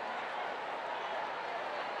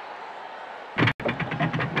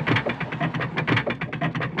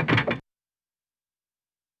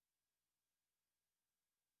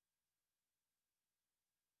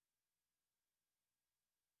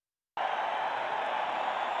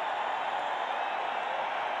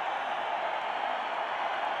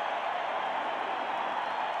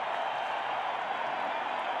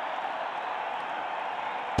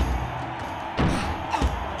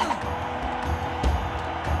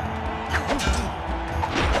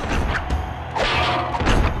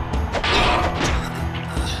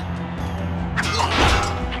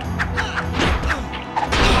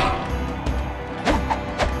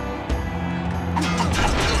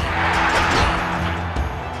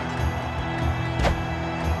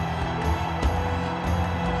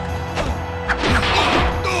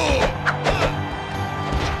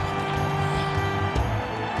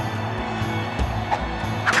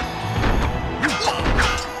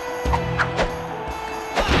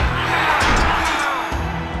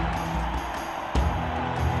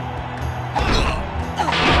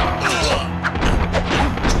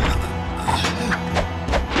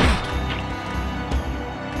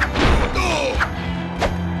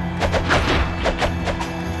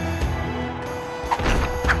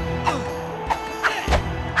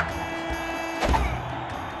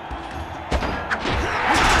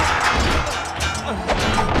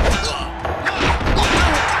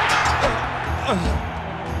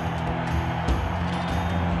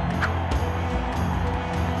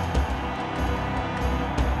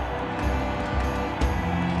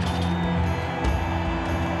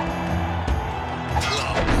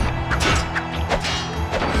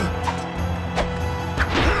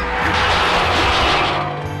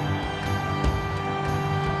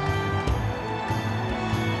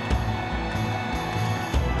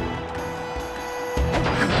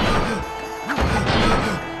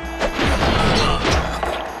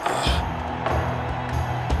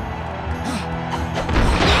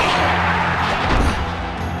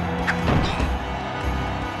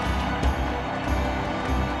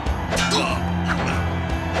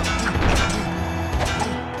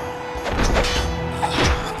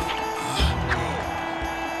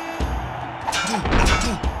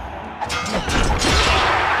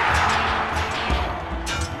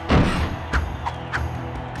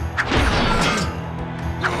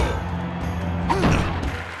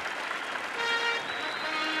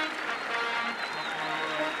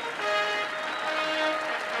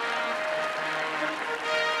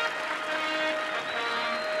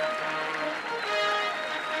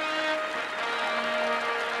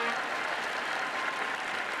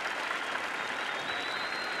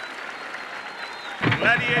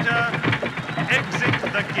 Gladiator,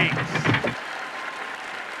 exit the gates.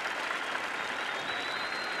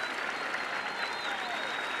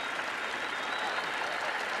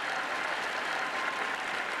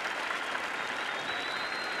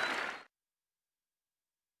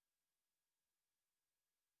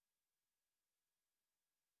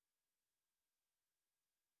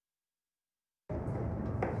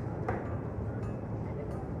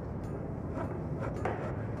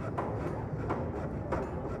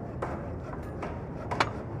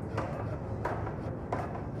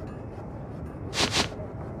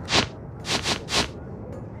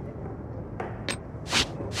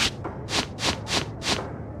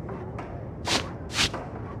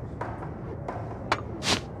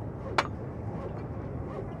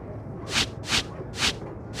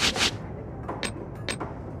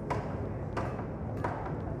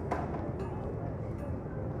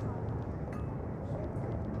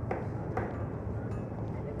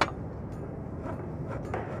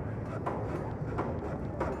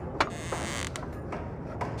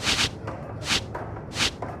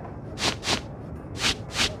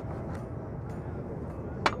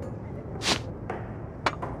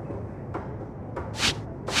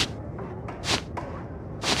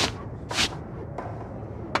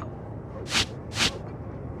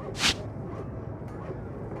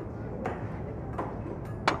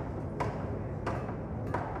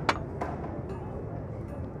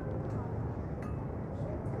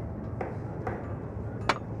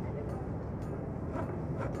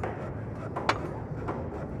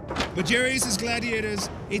 Legarius' gladiators,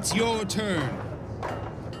 it's your turn.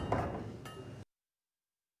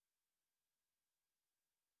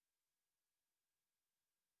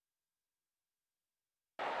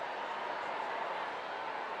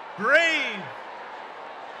 Brave!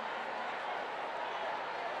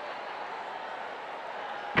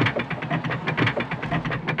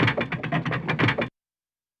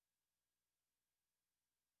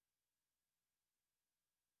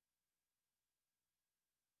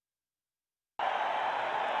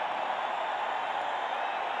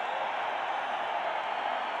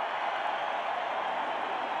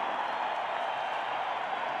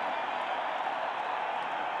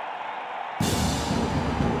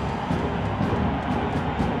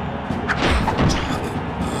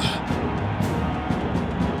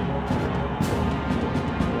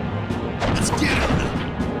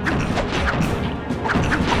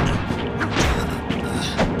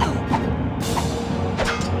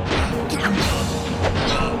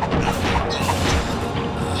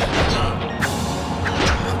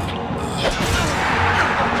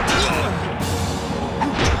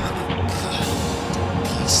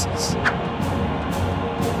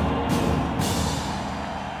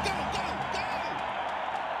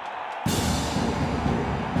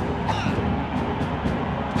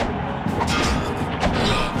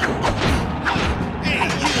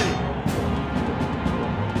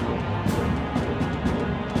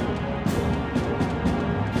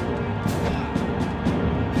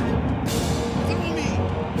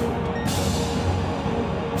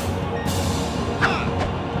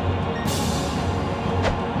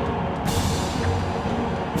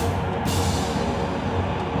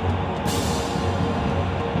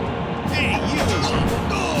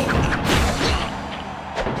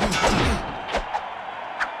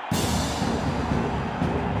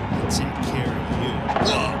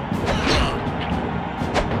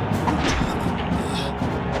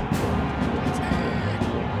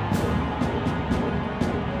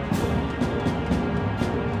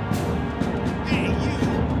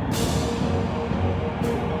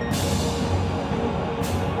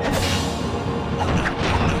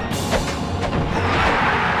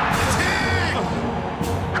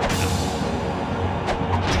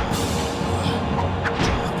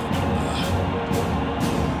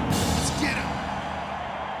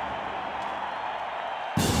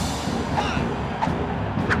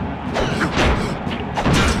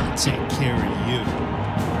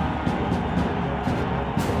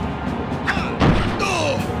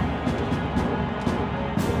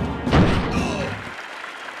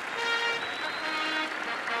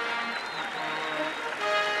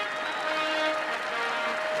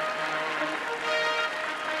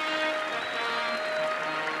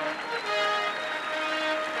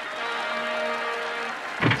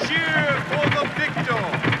 Cheer for the victor!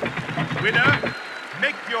 Winner,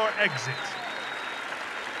 make your exit.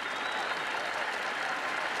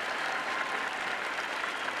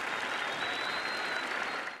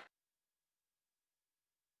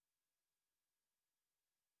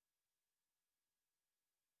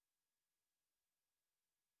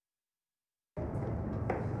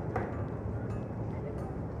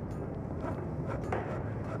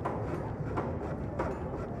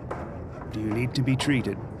 Do you need to be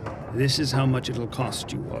treated? This is how much it'll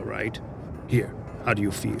cost you, all right? Here, how do you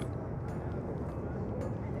feel?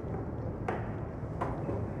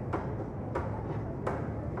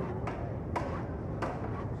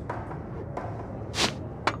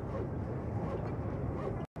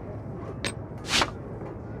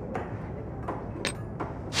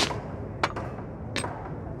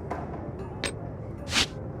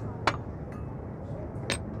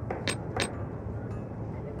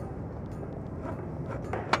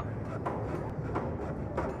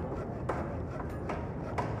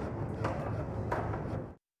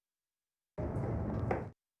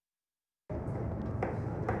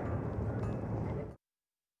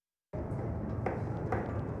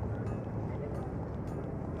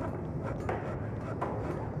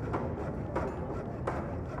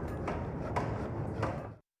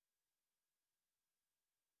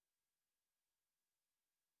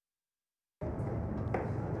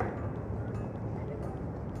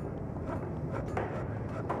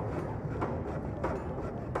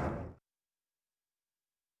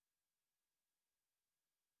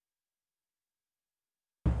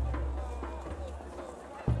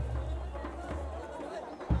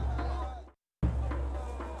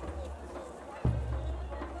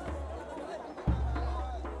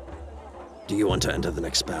 Do you want to enter the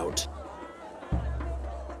next bout?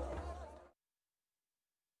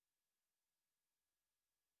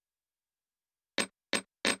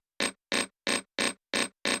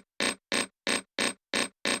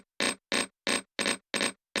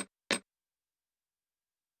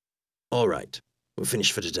 All right, we're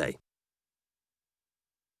finished for today.